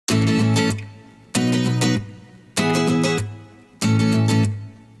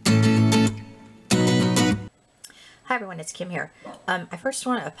Hi everyone, it's Kim here. I first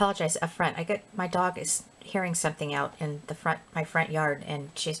want to apologize up front. My dog is hearing something out in my front yard, and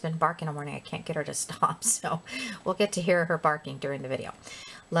she's been barking all morning. I can't get her to stop, so we'll get to hear her barking during the video.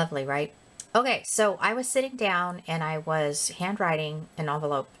 Lovely, right? Okay, so I was sitting down and I was handwriting an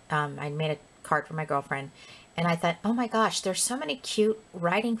envelope. I made a card for my girlfriend, and I thought, oh my gosh, there's so many cute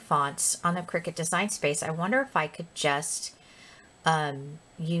writing fonts on the Cricut Design Space. I wonder if I could just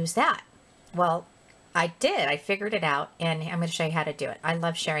use that. Well, I did. I figured it out, and I'm going to show you how to do it. I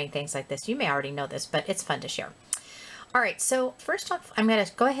love sharing things like this. You may already know this, but it's fun to share. All right, so first off, I'm going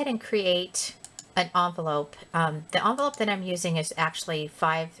to go ahead and create an envelope. The envelope that I'm using is actually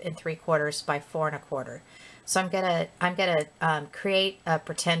 5 3/4 by 4 1/4. So I'm gonna create a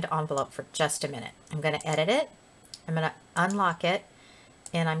pretend envelope for just a minute. I'm going to edit it. I'm going to unlock it,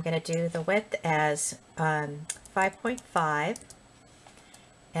 and I'm going to do the width as 5.5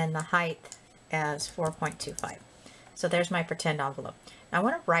 and the height as 4.25. So there's my pretend envelope. Now I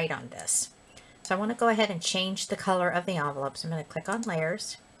want to write on this. So I want to go ahead and change the color of the envelope. So I'm going to click on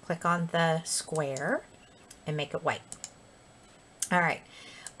layers, click on the square, and make it white. All right,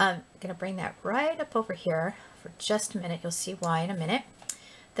 I'm going to bring that right up over here for just a minute. You'll see why in a minute.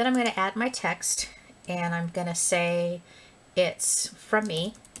 Then I'm going to add my text, and I'm going to say it's from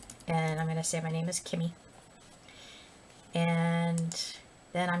me, and I'm going to say my name is Kimmy. And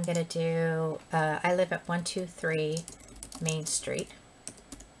then I'm going to do, I live at 123 Main Street.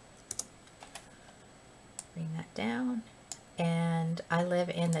 Bring that down. And I live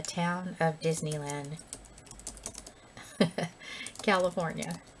in the town of Disneyland,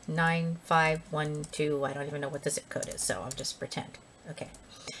 California, 9512. I don't even know what the zip code is, so I'll just pretend. Okay.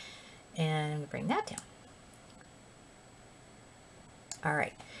 And bring that down. All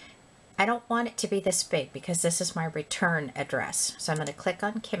right. I don't want it to be this big because this is my return address. So I'm going to click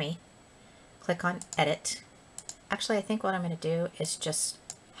on Kimmy, click on edit. Actually, I think what I'm going to do is just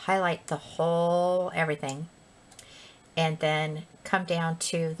highlight the whole everything, and then come down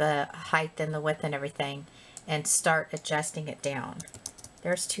to the height and the width and everything and start adjusting it down.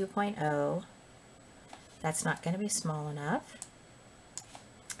 There's 2.0. That's not going to be small enough.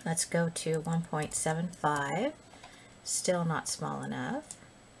 Let's go to 1.75. Still not small enough.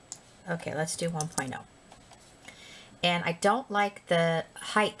 Okay, let's do 1.0. And I don't like the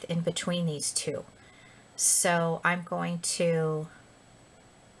height in between these two. So I'm going to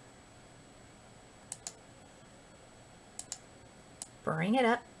bring it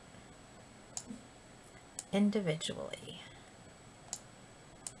up individually.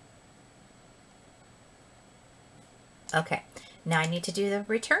 Okay, now I need to do the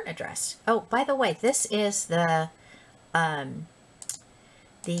return address. Oh, by the way, this is the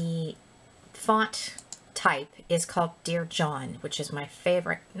font type is called Dear John, which is my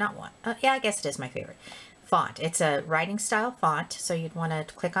favorite, not one, yeah, I guess it is my favorite font. It's a writing style font, so you'd want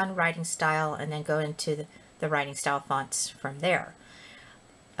to click on writing style and then go into the writing style fonts from there.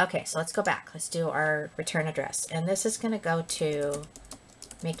 Okay, so let's go back. Let's do our return address, and this is going to go to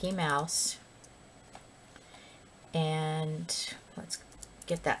Mickey Mouse, and let's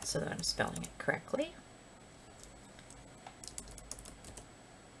get that so that I'm spelling it correctly.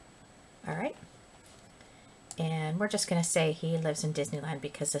 All right, and we're just going to say he lives in Disneyland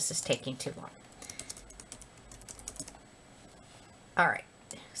because this is taking too long. All right,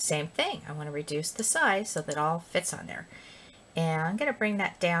 same thing. I want to reduce the size so that it all fits on there. And I'm going to bring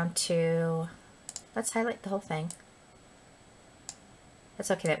that down to, let's highlight the whole thing.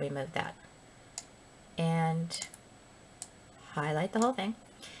 It's okay that we moved that. And highlight the whole thing.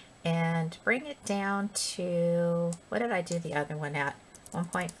 And bring it down to, what did I do the other one at?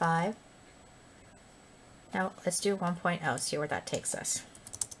 1.5? No, let's do 1.0, see where that takes us.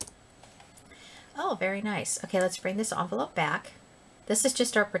 Oh, very nice. Okay, let's bring this envelope back. This is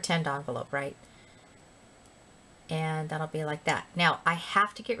just our pretend envelope, right? And that'll be like that. Now, I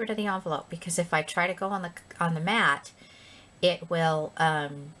have to get rid of the envelope because if I try to go on the mat, it will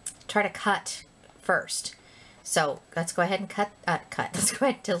try to cut first. So let's go ahead and let's go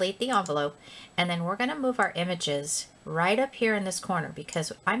ahead and delete the envelope, and then we're going to move our images right up here in this corner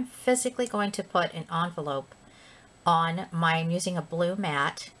because I'm physically going to put an envelope on I'm using a blue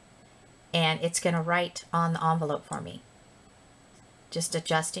mat, and it's going to write on the envelope for me. Just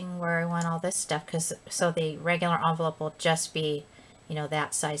adjusting where I want all this stuff, so the regular envelope will just be, you know,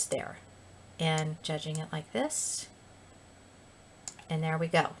 that size there, and judging it like this. And there we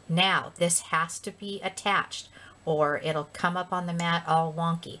go. Now this has to be attached or it'll come up on the mat all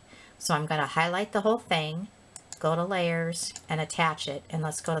wonky. So I'm going to highlight the whole thing, go to layers and attach it. And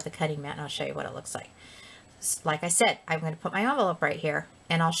let's go to the cutting mat and I'll show you what it looks like. Like I said, I'm going to put my envelope right here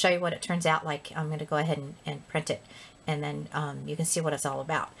and I'll show you what it turns out like. I'm going to go ahead and print it, and then you can see what it's all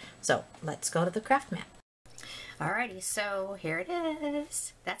about. So let's go to the craft mat. Alrighty, so here it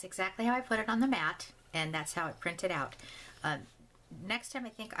is. That's exactly how I put it on the mat, and that's how it printed out. Next time I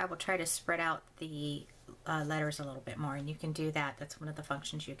think I will try to spread out the letters a little bit more, and you can do that. That's one of the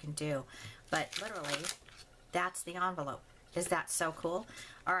functions you can do. But literally, that's the envelope. Is that so cool?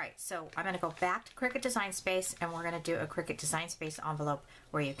 All right, so I'm going to go back to Cricut Design Space, and we're going to do a Cricut Design Space envelope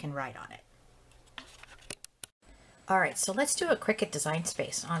where you can write on it. All right, so let's do a Cricut Design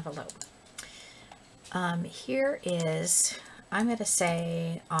Space envelope. Here is, I'm going to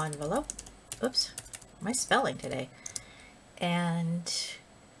say envelope. Oops, my spelling today. And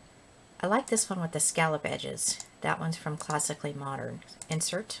I like this one with the scallop edges. That one's from Classically Modern.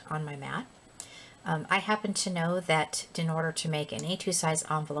 Insert on my mat. I happen to know that in order to make an A2 size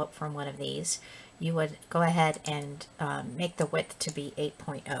envelope from one of these, you would go ahead and make the width to be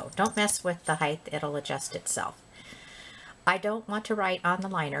 8.0. Don't mess with the height, it'll adjust itself. I don't want to write on the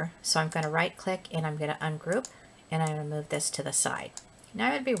liner, so I'm going to right click and I'm going to ungroup, and I'm going to move this to the side. Now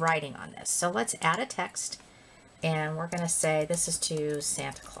I'm going to be writing on this, so let's add a text, and we're going to say this is to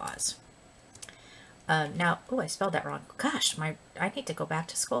Santa Claus. Now, oh, I spelled that wrong. Gosh, I need to go back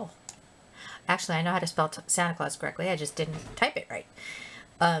to school. Actually, I know how to spell Santa Claus correctly. I just didn't type it right.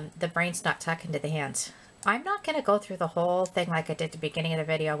 The brain's not tucking to the hands. I'm not going to go through the whole thing like I did at the beginning of the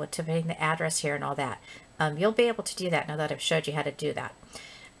video with putting the address here and all that. You'll be able to do that now that I've showed you how to do that.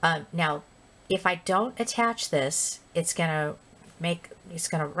 Now, if I don't attach this, it's going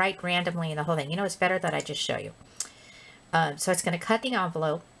to write randomly in the whole thing. You know, it's better that I just show you. So it's going to cut the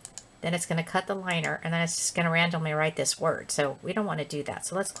envelope, then it's going to cut the liner, and then it's just going to randomly write this word. So we don't want to do that.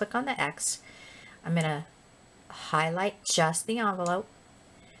 So let's click on the X. I'm going to highlight just the envelope.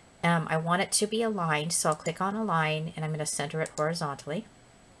 I want it to be aligned, so I'll click on Align, and I'm going to center it horizontally.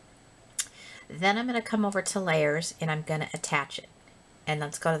 Then I'm going to come over to Layers, and I'm going to attach it. And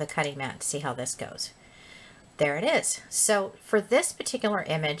let's go to the cutting mat and see how this goes. There it is. So for this particular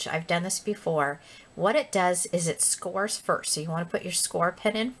image, I've done this before. What it does is it scores first. So you want to put your score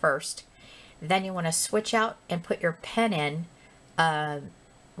pen in first. Then you want to switch out and put your pen in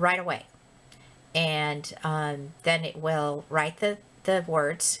right away. And then it will write the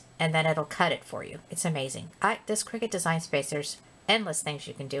words, and then it'll cut it for you. It's amazing. This Cricut Design Space, there's endless things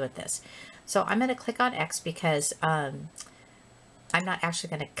you can do with this. So I'm going to click on X because I'm not actually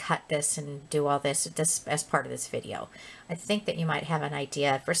going to cut this and do all this as part of this video. I think that you might have an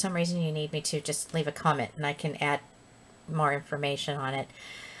idea. If for some reason you need me to, just leave a comment and I can add more information on it.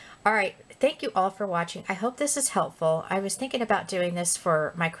 All right, thank you all for watching. I hope this is helpful. I was thinking about doing this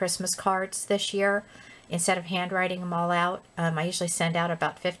for my Christmas cards this year instead of handwriting them all out. I usually send out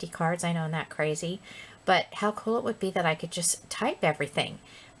about 50 cards. I know I'm not crazy, but how cool it would be that I could just type everything.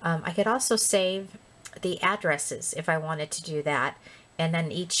 I could also save the addresses if I wanted to do that, and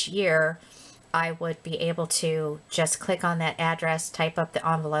then each year I would be able to just click on that address, type up the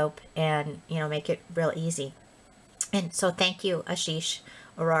envelope, and make it real easy. And so thank you, Ashish,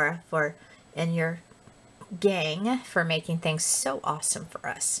 Aurora, and your gang for making things so awesome for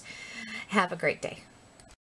us. Have a great day.